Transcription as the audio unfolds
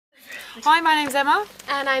Hi, my name's Emma.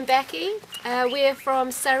 And I'm Becky. We're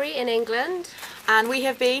from Surrey in England. And we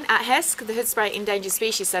have been at HESC, the Hoodspray Endangered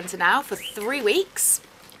Species Centre now, for 3 weeks.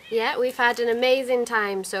 Yeah, we've had an amazing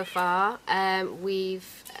time so far. We've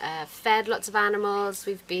fed lots of animals.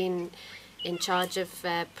 We've been in charge of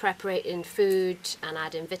preparing food and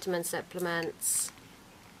adding vitamin supplements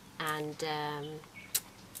and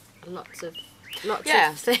lots of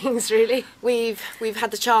things really. We've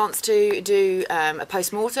had the chance to do a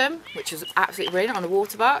post-mortem, which was absolutely brilliant, on a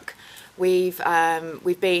water buck. We've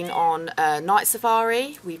been on a night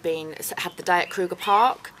safari. We've had the day at Kruger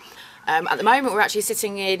Park. At the moment we're actually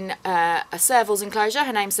sitting in a serval's enclosure.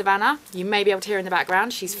 Her name's Savannah. You may be able to hear in the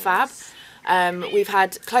background. She's fab. We've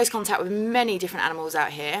had close contact with many different animals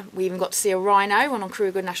out here. We even got to see a rhino on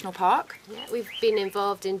Kruger National Park. Yeah, we've been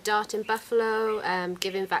involved in darting buffalo,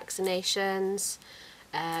 giving vaccinations,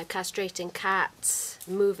 castrating cats,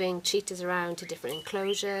 moving cheetahs around to different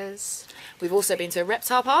enclosures. We've also been to a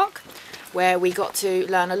reptile park where we got to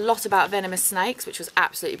learn a lot about venomous snakes, which was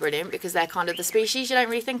absolutely brilliant because they're kind of the species you don't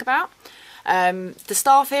really think about. The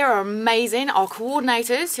staff here are amazing. Our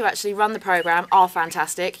coordinators who actually run the programme are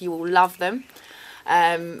fantastic. You will love them.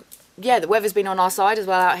 Yeah, the weather's been on our side as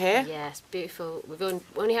well out here. Yes, beautiful. We've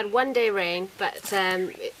only had 1 day rain, but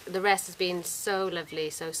the rest has been so lovely,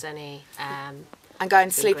 so sunny. And going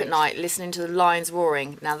to sleep at night listening to the lions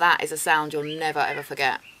roaring. Now that is a sound you'll never ever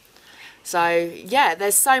forget. So yeah,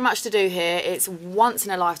 there's so much to do here. It's once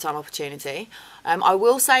in a lifetime opportunity. I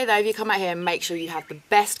will say though, if you come out here, make sure you have the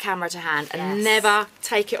best camera to hand and never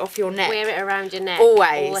take it off your neck. Wear it around your neck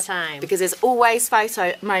always, all the time. Because there's always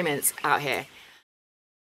photo moments out here.